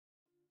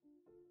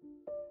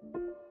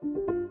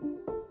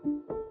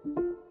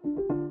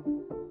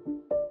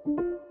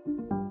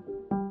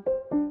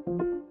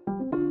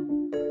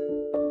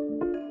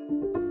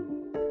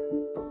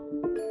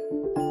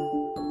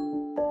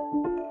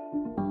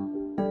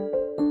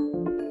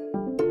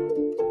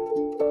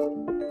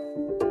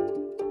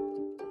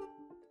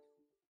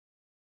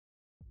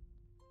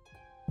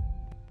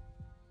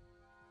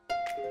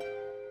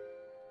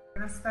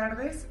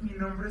tardes, mi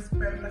nombre es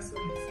Perla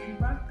Solíz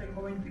Silva,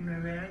 tengo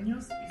 29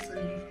 años y soy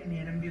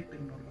ingeniera en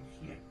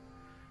biotecnología.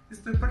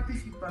 Estoy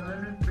participando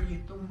en el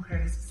proyecto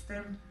Mujeres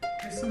STEM.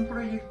 Es un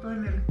proyecto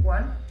en el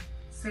cual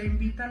se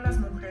invita a las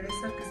mujeres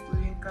a que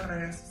estudien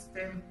carreras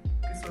STEM,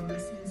 que son de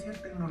ciencia,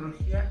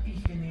 tecnología,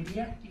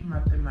 ingeniería y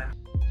matemáticas.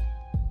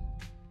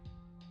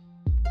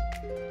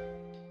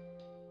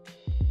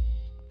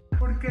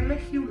 ¿Por qué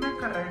elegí una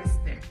carrera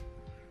STEM?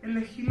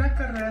 Elegí la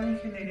carrera de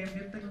ingeniería en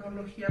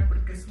biotecnología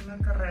porque es una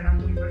carrera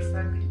muy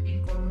versátil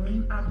y con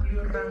un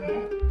amplio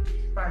rango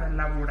para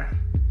laborar.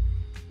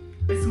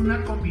 Es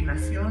una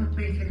combinación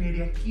de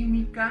ingeniería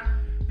química,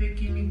 de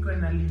químico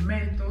en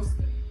alimentos,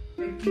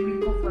 de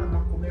químico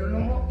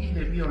farmacobiólogo y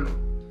de biólogo.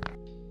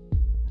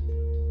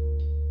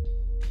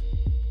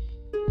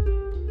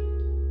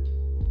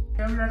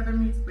 Voy a hablar de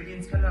mi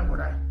experiencia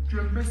laboral.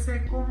 Yo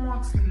empecé como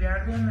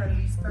auxiliar de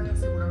analista de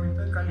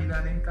aseguramiento de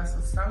calidad en Casa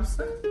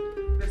Sausa.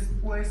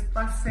 Después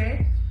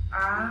pasé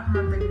a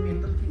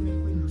mantenimiento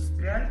químico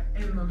industrial,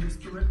 en donde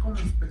estuve como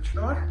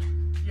inspector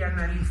y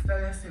analista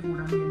de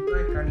aseguramiento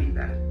de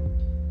calidad.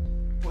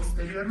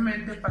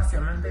 Posteriormente pasé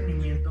a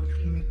mantenimiento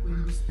químico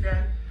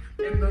industrial,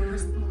 en donde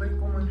estuve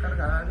como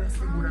encargada de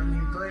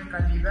aseguramiento de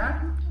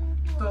calidad,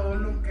 todo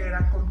lo que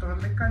era control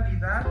de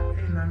calidad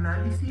en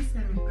análisis,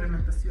 en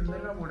implementación de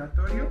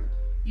laboratorio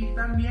y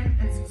también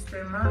el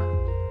sistema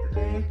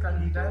de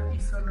calidad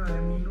ISO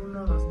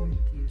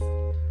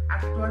 9001-2015.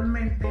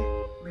 Actualmente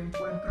me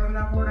encuentro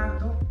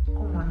laborando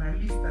como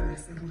analista de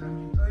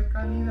aseguramiento de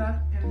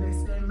calidad en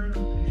DCM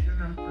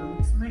Nutritional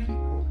Products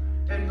México,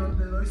 en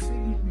donde doy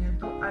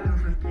seguimiento a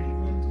los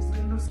requerimientos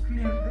de los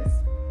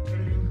clientes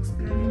en la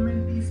industria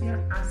alimenticia,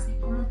 así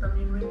como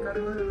también me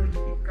encargo de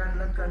verificar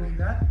la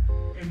calidad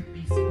en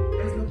piso.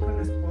 Es lo que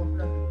les puedo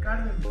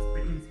platicar de mi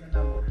experiencia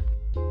laboral.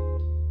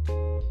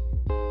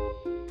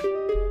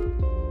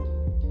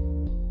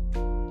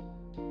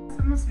 Lo más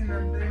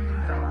emocionante de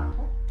mi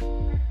trabajo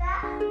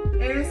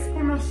es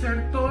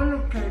conocer todo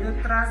lo que hay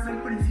detrás del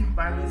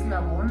principal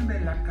eslabón de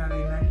la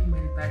cadena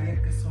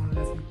alimentaria, que son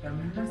las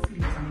vitaminas y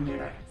los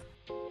minerales.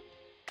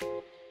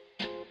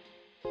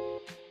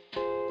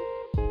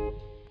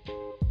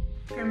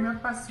 ¿Qué me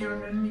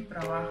apasiona en mi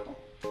trabajo?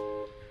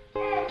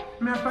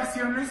 Me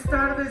apasiona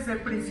estar desde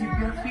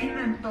principio a fin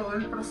en todo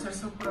el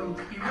proceso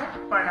productivo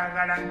para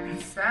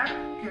garantizar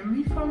que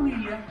mi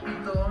familia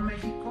y todo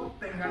México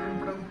tengan un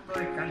producto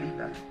de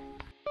calidad.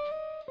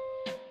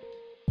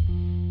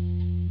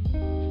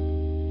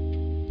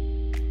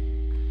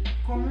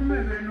 ¿Cómo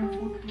me veo en un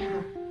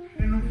futuro?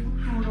 En un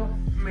futuro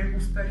me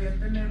gustaría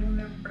tener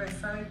una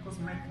empresa de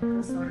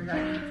cosméticos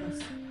orgánicos,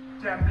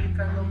 ya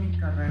aplicando mi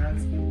carrera al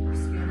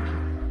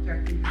 100%,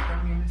 ya que yo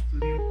también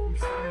estudié un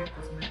curso de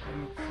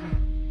cosmetología.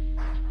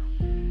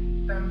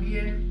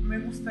 También me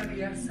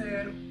gustaría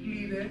ser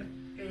líder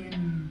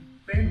en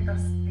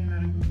ventas en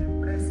alguna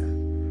empresa,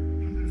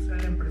 incluso en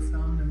la empresa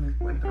donde me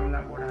encuentro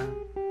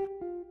laborando.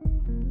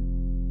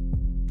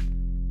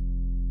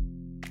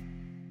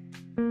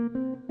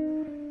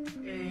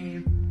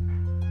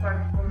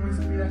 Como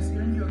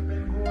inspiración yo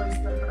tengo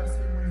esta frase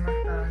muy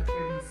marcada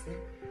que dice: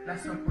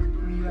 las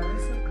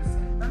oportunidades se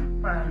presentan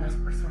para las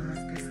personas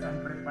que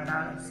están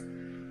preparadas.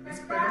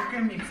 Espero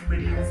que mi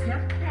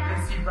experiencia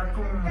les sirva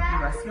como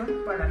motivación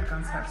para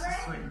alcanzar sus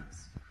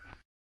sueños.